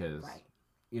because,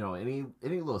 you know, any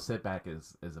little setback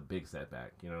is a big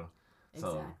setback, you know?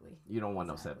 So exactly. You don't want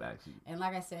no setbacks. And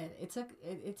like I said,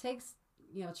 it takes,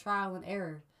 you know, trial and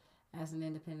error as an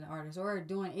independent artist or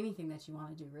doing anything that you want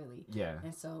to do, really. Yeah.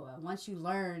 And so once you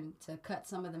learn to cut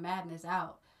some of the madness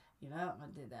out, you know,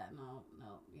 I did that. No,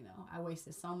 you know, I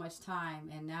wasted so much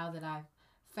time. And now that I've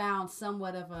found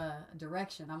somewhat of a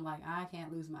direction, I'm like, I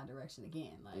can't lose my direction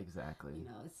again. Like, exactly. You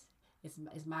know,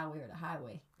 it's my way or the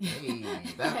highway. Hey,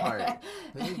 that part.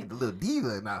 The little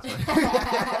diva, not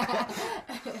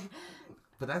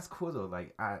But that's cool though.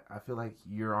 Like I feel like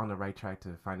you're on the right track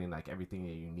to finding like everything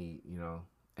that you need, you know.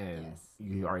 And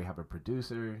you already have a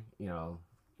producer, you know,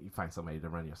 you find somebody to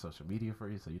run your social media for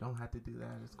you, so you don't have to do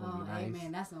that. It's going to be nice. Hey,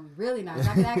 man, that's going to be really nice.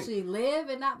 I can actually live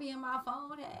and not be in my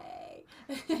phone.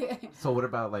 Hey. So what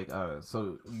about, like,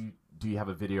 do you have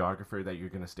a videographer that you're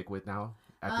going to stick with now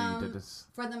after you did this?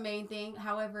 For the main thing.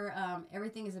 However,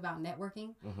 everything is about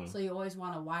networking. Mm-hmm. So you always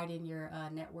want to widen your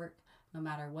network no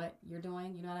matter what you're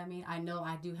doing. You know what I mean? I know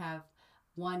I do have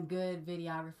one good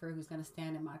videographer who's going to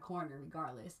stand in my corner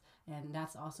regardless, and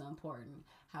that's also important.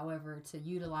 However, to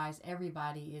utilize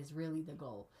everybody is really the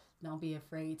goal. Don't be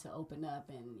afraid to open up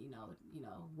and you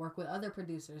know work with other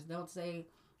producers. Not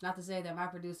to say that my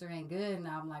producer ain't good and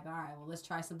I'm like, all right, well, let's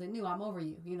try something new. I'm over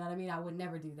you. You know what I mean? I would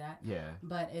never do that. Yeah.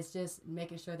 But it's just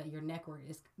making sure that your network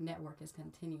is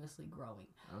continuously growing.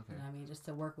 Okay. You know what I mean? Just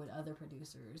to work with other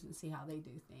producers and see how they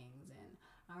do things and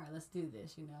all right, let's do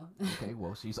this, you know. Okay,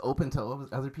 well, she's open to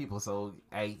other people, so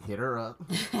hey, hit her up.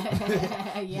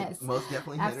 Yes. Most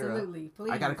definitely hit her up. Absolutely.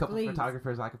 Please. I got a couple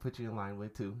photographers I could put you in line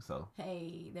with, too, so.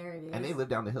 Hey, there it is. And they live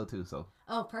down the hill, too, so.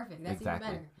 Oh, perfect. That's even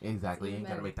better. Exactly. You ain't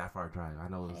got to make that far drive. I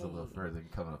know it's a little further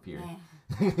coming up here.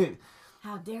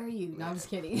 How dare you? No, I'm just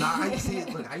kidding. No, I see.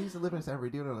 Look, I used to live in San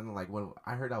Bernardino, and like when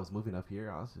I heard I was moving up here,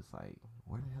 I was just like,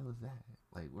 "Where the hell is that?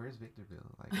 Like, where's Victorville?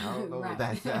 Like, I don't know where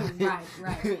that's at."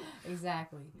 Right,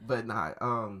 exactly. But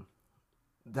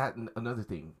that another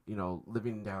thing, you know,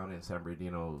 living down in San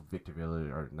Bernardino, Victorville,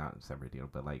 or not San Bernardino,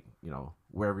 but like, you know,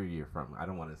 wherever you're from. I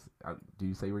don't want to. Do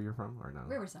you say where you're from or no?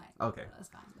 Riverside. Okay, that's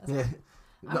fine. That's fine.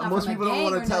 No, most people don't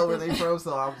want to tell where they're from,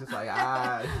 so I'm just like,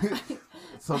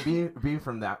 So being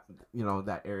from that, you know,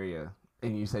 that area,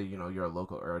 and you say, you know, you're a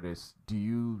local artist, do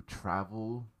you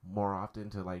travel more often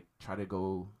to like try to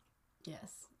go?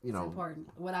 Yes, you know, it's important.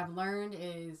 What I've learned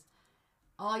is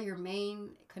all your main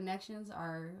connections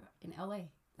are in LA.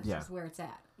 That's just where it's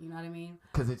at. You know what I mean?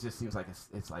 Because it just seems like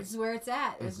it's like this is where it's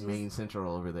at. It's main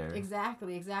central over there.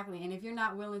 Exactly. And if you're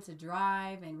not willing to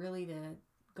drive and really to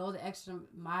go the extra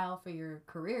mile for your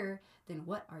career, then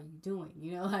what are you doing?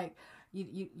 You know, like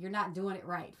you're not doing it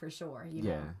right for sure. You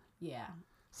know? Yeah.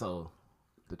 So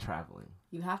the traveling.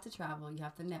 You have to travel. You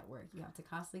have to network. You have to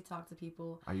constantly talk to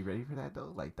people. Are you ready for that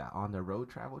though? Like that on the road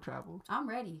travel? I'm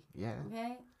ready. Yeah.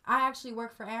 Okay. I actually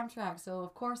work for Amtrak, so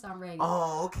of course I'm ready.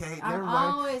 Oh, okay. Never I'm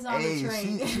mind. always on the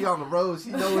train. She on the road. She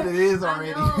know what it is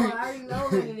already. I already know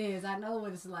what it is. I know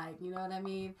what it's like. You know what I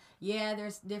mean? Yeah,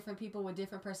 there's different people with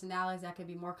different personalities that could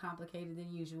be more complicated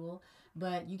than usual,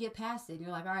 but you get past it. And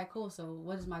you're like, all right, cool. So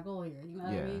what is my goal here? You know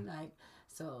what I mean? Like,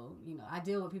 so, you know, I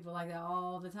deal with people like that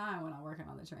all the time when I'm working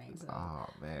on the train. So, oh,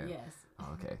 man. Yes.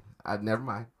 Okay. Never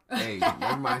mind. Hey,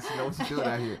 never mind. She knows what she's doing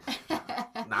out here.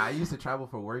 Nah, I used to travel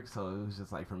for work, so it was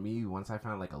just like for me. Once I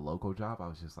found like a local job, I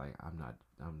was just like,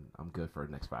 I'm good for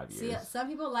the next 5 years. See, some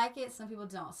people like it, some people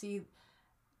don't. See,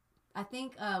 I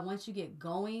think once you get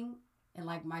going, And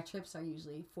like my trips are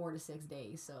usually 4 to 6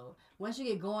 days. So once you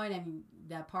get going and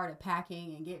that part of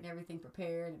packing and getting everything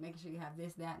prepared and making sure you have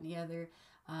this, that, and the other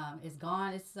is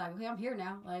gone, it's like, okay, I'm here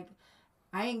now. Like,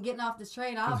 I ain't getting off this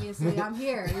train, obviously. I'm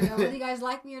here. You know, whether you guys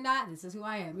like me or not, this is who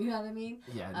I am. You know what I mean?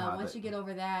 Yeah. No, once you get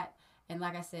over that, and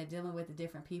like I said, dealing with the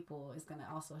different people is going to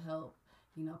also help,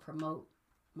 you know, promote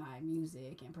my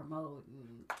music and promote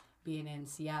and being in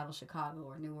Seattle, Chicago,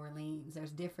 or New Orleans.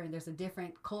 There's a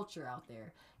different culture out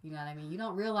there. You know what I mean? You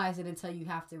don't realize it until you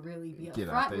have to really be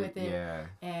upfront with it. Yeah.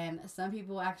 And some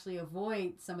people actually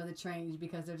avoid some of the trains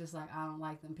because they're just like, I don't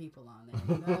like them people on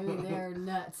there. You know what I mean? They're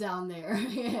nuts on there.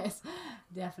 Yes,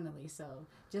 definitely. So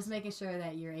just making sure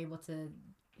that you're able to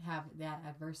have that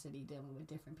adversity dealing with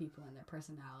different people and their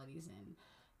personalities, and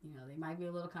you know, they might be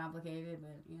a little complicated,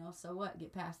 but, you know, so what?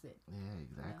 Get past it. Yeah,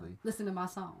 exactly. You know? Listen to my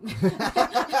song.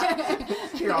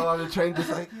 You're all on the train just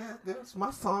like, yeah, that's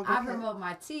my song. I promote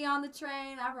my tea on the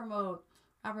train. I promote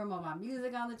my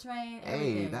music on the train.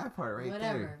 Everything. Hey, that part right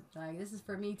Whatever. there. Like, this is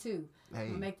for me, too. Hey. I'm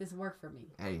going to make this work for me.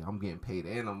 Hey, I'm getting paid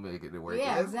and I'm making it work.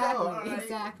 Yeah, Let's exactly. go. Right.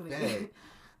 Exactly.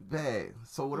 Bad.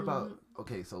 So what about,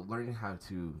 okay, so learning how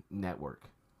to network.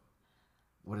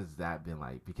 What has that been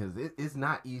like? Because it's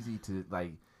not easy to,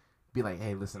 like, be like,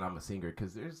 hey, listen, I'm a singer,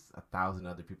 because there's 1,000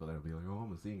 other people that will be like, oh,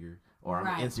 I'm a singer, or I'm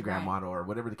an Instagram model, or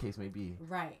whatever the case may be.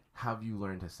 Right. How have you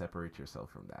learned to separate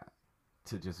yourself from that?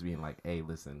 To just being like, hey,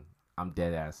 listen, I'm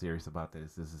dead ass serious about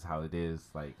this. This is how it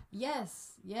is. Like,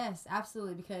 yes,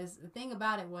 absolutely. Because the thing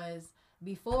about it was,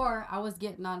 before I was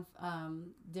getting on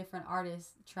different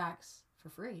artists' tracks for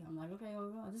free. I'm like, okay,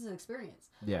 well, this is an experience.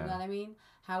 yeah, You know what I mean?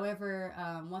 However,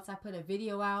 once I put a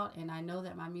video out and I know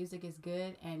that my music is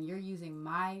good and you're using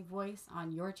my voice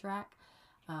on your track,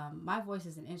 my voice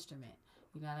is an instrument.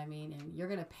 You know what I mean? And you're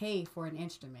going to pay for an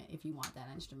instrument if you want that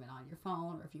instrument on your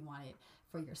phone, or if you want it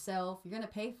for yourself, you're going to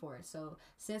pay for it. So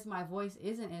since my voice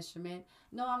is an instrument,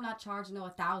 no, I'm not charging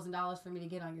no $1,000 for me to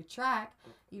get on your track.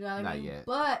 You know what I Not mean? yet.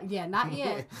 But yeah, not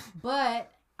yet.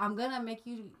 But I'm going to make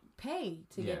you pay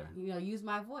to Yeah. get, you know, use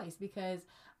my voice, because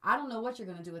I don't know what you're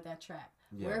going to do with that track.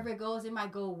 Yeah. Wherever it goes, it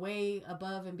might go way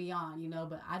above and beyond, you know,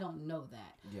 but I don't know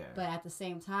that. Yeah. But at the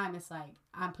same time, it's like,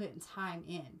 I'm putting time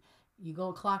in. You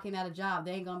go clocking at a job,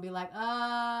 they ain't gonna be like,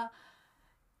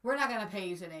 we're not gonna pay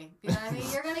you today. You know what I mean?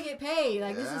 You're gonna get paid.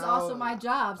 Like, this is also my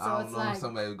job. So I don't it's know like, if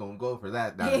somebody's gonna go for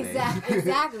that.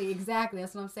 exactly.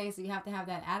 That's what I'm saying. So you have to have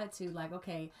that attitude, like,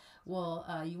 okay, well,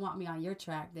 you want me on your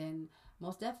track, then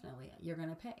most definitely you're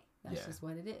gonna pay. That's just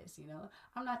what it is, you know.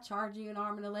 I'm not charging you an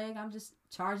arm and a leg. I'm just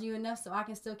charging you enough so I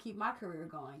can still keep my career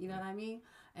going. You know what I mean?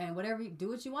 And whatever do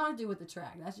what you want to do with the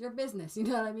track. That's your business. You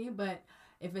know what I mean? But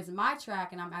if it's my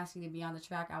track and I'm asking you to be on the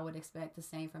track, I would expect the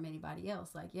same from anybody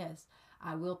else. Like, yes,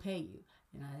 I will pay you.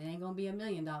 You know, it ain't gonna be $1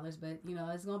 million, but you know,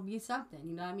 it's gonna be something.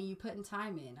 You know what I mean? You putting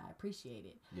time in. I appreciate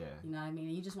it. Yeah. You know what I mean?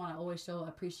 And you just want to always show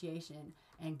appreciation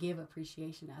and give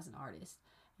appreciation as an artist,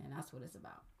 and that's what it's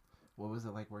about. What was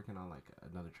it like working on like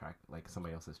another track, like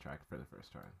somebody else's track for the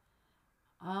first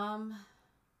time?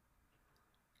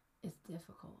 It's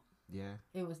difficult. Yeah.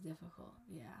 It was difficult.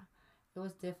 Yeah. It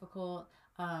was difficult.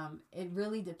 It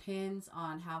really depends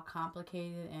on how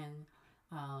complicated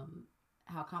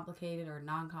or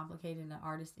non-complicated an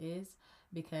artist is,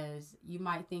 because you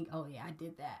might think, oh yeah, I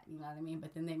did that. You know what I mean?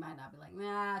 But then they might not be like,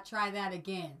 nah, try that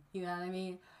again. You know what I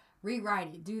mean?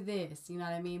 Rewrite it, do this. You know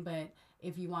what I mean? But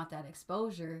if you want that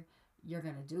exposure, you're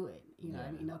going to do it. You know what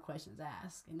I mean? No questions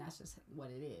asked. And that's just what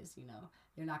it is. You know,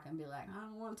 you're not going to be like, I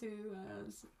don't want to,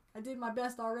 I did my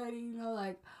best already. You know,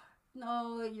 like,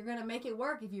 no, you're going to make it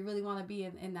work. If you really want to be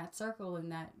in that circle, in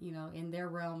that, you know, in their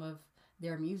realm of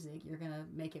their music, you're going to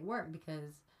make it work,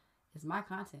 because it's my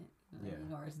content, you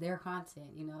know, or it's their content,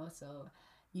 you know, so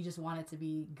you just want it to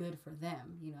be good for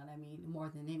them, you know what I mean,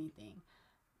 more than anything.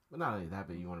 But not only that,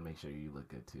 but you want to make sure you look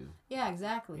good too. Yeah,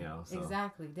 exactly. You know, so,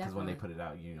 exactly, definitely. Because when they put it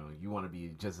out, you know, you want to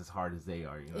be just as hard as they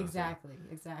are. You know. Exactly.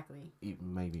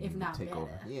 Maybe if even not take better.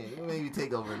 over. Yeah, maybe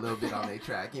take over a little bit on their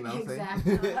track. You know what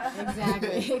I'm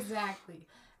saying? Exactly.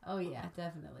 Oh yeah,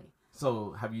 definitely.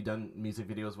 So, have you done music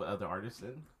videos with other artists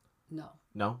then? No.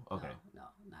 No? Okay. No,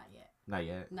 not yet. Not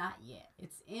yet? Not yet.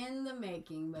 It's in the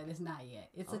making, but it's not yet.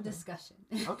 It's a discussion.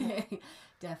 Okay.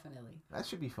 Definitely. That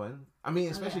should be fun. I mean,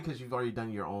 especially because you've already done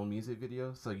your own music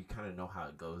video, so you kind of know how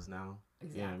it goes now.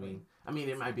 Exactly. You know what I mean? I mean,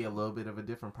 it might be a little bit of a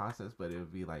different process, but it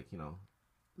would be like, you know,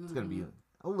 it's going to be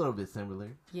a little bit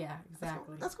similar. Yeah,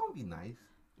 exactly. That's going to be nice.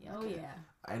 Oh, yeah.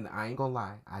 And I ain't going to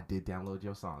lie, I did download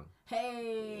your song.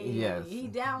 Hey. Yes. He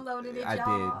downloaded it, I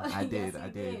y'all. did. I did. Yes, I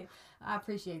did. I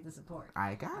appreciate the support.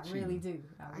 I got you. I really do.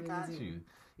 I got you.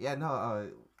 Yeah,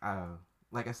 no,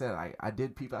 like I said, I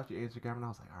did peep out your Instagram, and I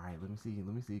was like, all right, let me see,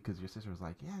 because your sister was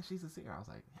like, yeah, she's a singer. I was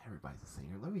like, yeah, everybody's a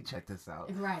singer. Let me check this out.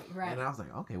 Right. And I was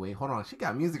like, okay, wait, hold on. She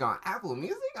got music on Apple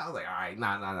Music? I was like, all right,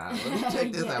 nah. Let me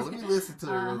check this out. Let me listen to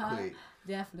it real quick.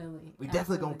 Definitely. We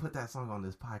definitely going to put that song on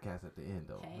this podcast at the end,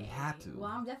 though. Hey, we had to.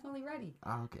 Well, I'm definitely ready.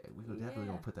 Okay, we definitely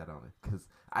going to put that on it, because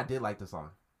I did like the song.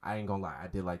 I ain't going to lie. I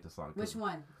did like the song. Which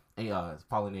one?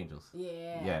 Fallen Angels.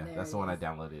 Yeah, that's the one I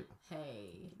downloaded.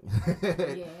 Hey.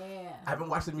 Yeah. I haven't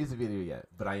watched the music video yet,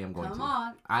 but I am going to. Come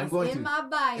on. I'm it's going in to. my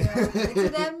bio. Look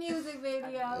at that music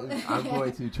video. I'm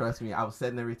going to, trust me. I was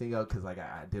setting everything up because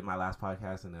I did my last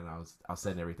podcast, and then I was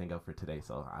setting everything up for today.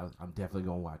 So I'm definitely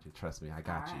going to watch it. Trust me. I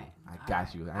got you. I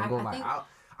got you. I ain't going to lie.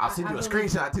 I'll send you a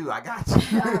screenshot too. I got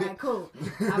you. All right, cool.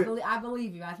 I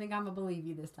believe you. I think I'm going to believe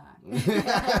you this time.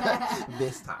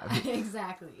 This time.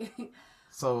 Exactly.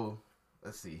 So,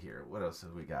 let's see here. What else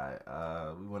have we got?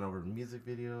 We went over the music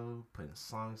video, putting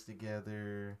songs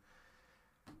together,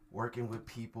 working with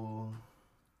people.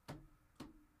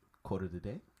 Quote of the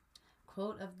day?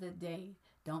 Quote of the day.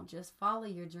 Don't just follow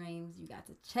your dreams. You got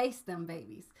to chase them,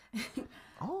 babies.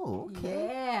 Oh, okay.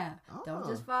 Yeah. Oh. Don't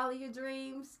just follow your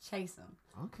dreams. Chase them.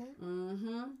 Okay.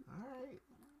 Mm-hmm. All right.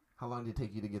 How long did it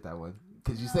take you to get that one?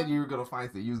 Because you said you were going to find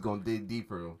it. You was going to dig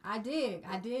deeper. I did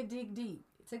dig deep.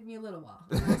 It took me a little while.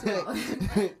 That's when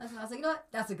I was like, you know what?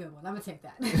 That's a good one. I'm going to take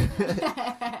that.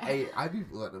 Hey,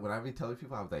 when I be telling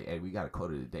people, I was like, hey, we got a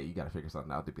quote of the day. You got to figure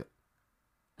something out. They be like,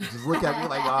 just look at me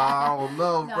like, oh, I don't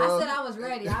know, bro. No, I said I was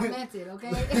ready. I meant it,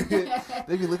 okay?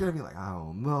 They be looking at me like, I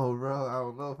don't know, bro. I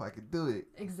don't know if I can do it.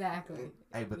 Exactly.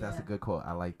 Hey, but that's a good quote.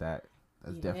 I like that.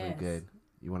 That's definitely good.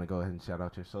 You want to go ahead and shout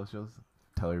out your socials?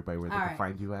 Tell everybody where they can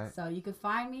find you at. So you can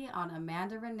find me on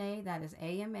Amanda Renee. That is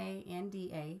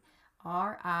AmandaRinay.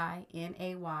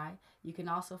 You can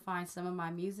also find some of my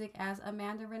music as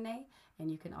Amanda Renee, and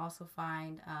you can also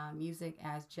find music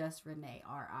as just Renee,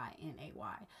 Rinay.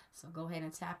 So go ahead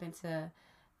and tap into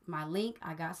my link.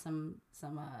 I got some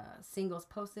singles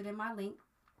posted in my link.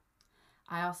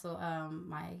 I also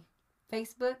my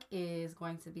Facebook is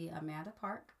going to be Amanda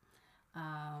Park.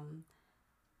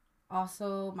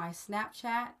 Also, my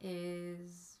Snapchat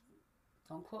is,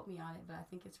 don't quote me on it, but I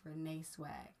think it's Renee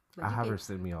Swag. I have her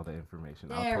send me all the information.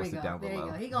 There I'll post we it go. down below. There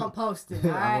you go. He gonna post it.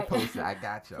 All right? I'm gonna post it. I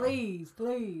got you.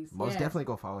 Please. Most definitely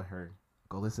go follow her.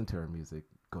 Go listen to her music.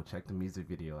 Go check the music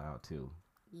video out too.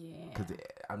 Yeah. Because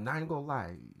I'm not even gonna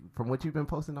lie. From what you've been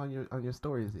posting on your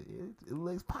stories, it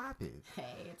looks popping.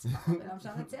 Hey, it's popping. I'm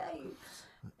trying to tell you.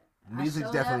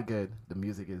 Music's definitely good. The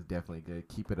music is definitely good.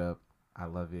 Keep it up. I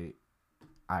love it.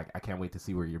 I can't wait to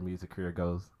see where your music career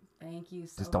goes. Thank you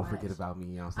so Just don't much. forget about me.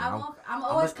 You know what I'm saying? I'm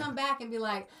always come back and be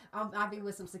like, I'll be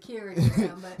with some security or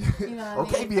something, but you know what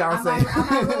okay, I mean? Beyonce.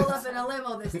 I might roll up in a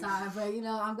limo this time, but you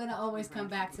know, I'm going to always come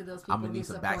back to those people I'm going to need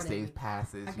some backstage me.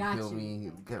 passes. I got you feel you.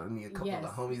 me? Get me a couple Yes. of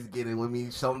homies get in with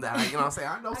me. Show them that. You know what I'm saying?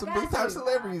 I know some big time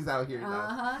celebrities out here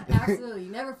now. Absolutely.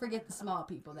 Never forget the small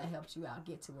people that helped you out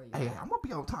get to where you're Hey, at. I'm going to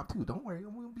be on top too. Don't worry.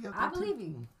 I'm going to be on top I believe too.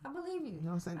 you. I believe you. You know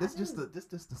what I'm saying? This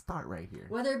just the start right here.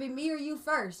 Whether it be me or you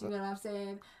first, you know what I'm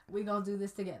saying? We're going to do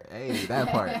this together. Hey, that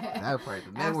part.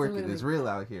 The networking is real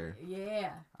out here.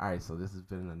 Yeah. All right, so this has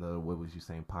been another What Was You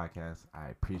Saying podcast. I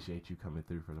appreciate you coming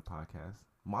through for the podcast.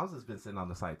 Mom's has been sitting on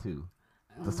the side too.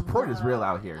 The support is real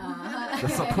out here. The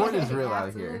support is real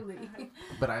out here.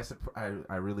 But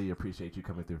I really appreciate you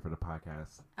coming through for the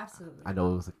podcast. Absolutely. I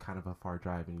know it was a kind of a far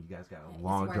drive, and you guys got a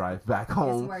long drive back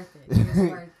home. It's worth it.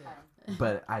 It's worth it.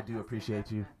 But I do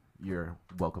appreciate you. You're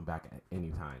welcome back at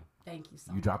any time. Thank you so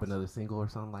much. much. Drop another single or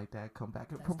something like that, come back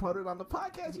and promote it on the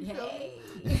podcast. You Hey.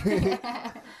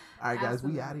 All right, guys,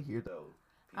 we out of here, though.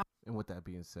 And with that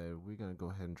being said, we're going to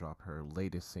go ahead and drop her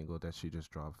latest single that she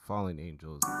just dropped, Fallen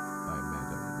Angels by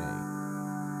Amanda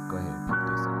Renee. Go ahead and pick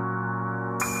this up.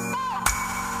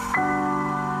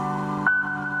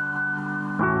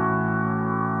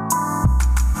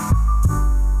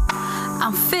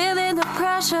 I'm feeling the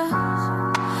pressure,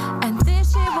 and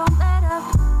this shit won't let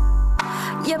up.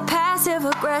 Your passive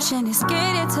aggression is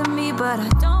getting to me, but I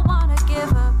don't wanna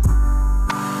give up.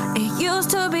 It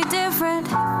used to be different,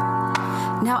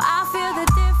 now I feel the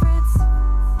difference.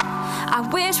 I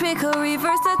wish we could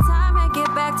reverse the time and get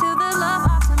back to the love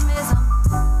optimism.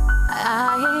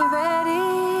 I ain't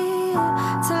ready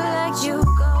to let you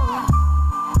go,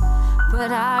 but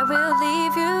I will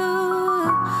leave you,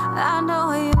 I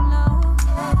know you know.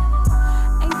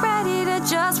 Ain't ready to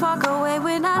just walk away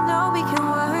when I know we can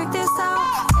work this out.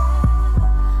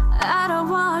 I don't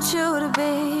want you to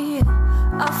be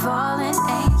a fallen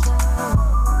angel.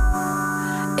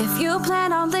 If you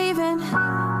plan on leaving,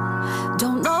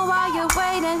 don't know why you're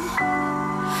waiting.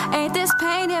 Ain't this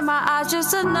pain in my eyes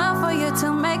just enough for you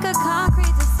to make a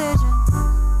concrete decision?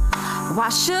 Why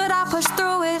should I push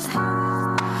through it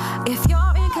if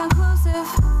you're inconclusive?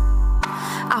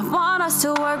 I want us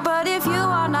to work, but if you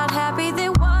are not happy,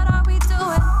 then what are we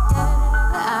doing?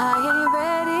 I ain't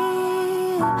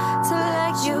ready to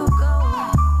let you go,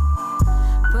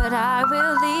 but I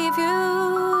will leave you.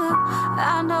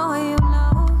 I know you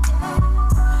know.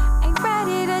 Ain't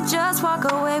ready to just walk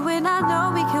away when I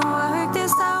know we can work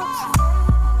this out.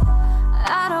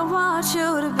 I don't want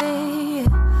you to be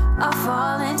a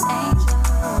fallen angel.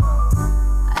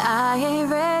 I ain't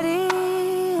ready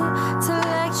to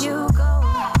let you go,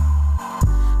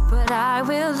 but I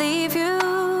will leave you.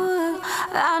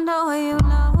 I know you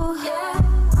know.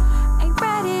 Ain't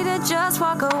ready to just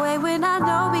walk away when I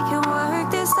know we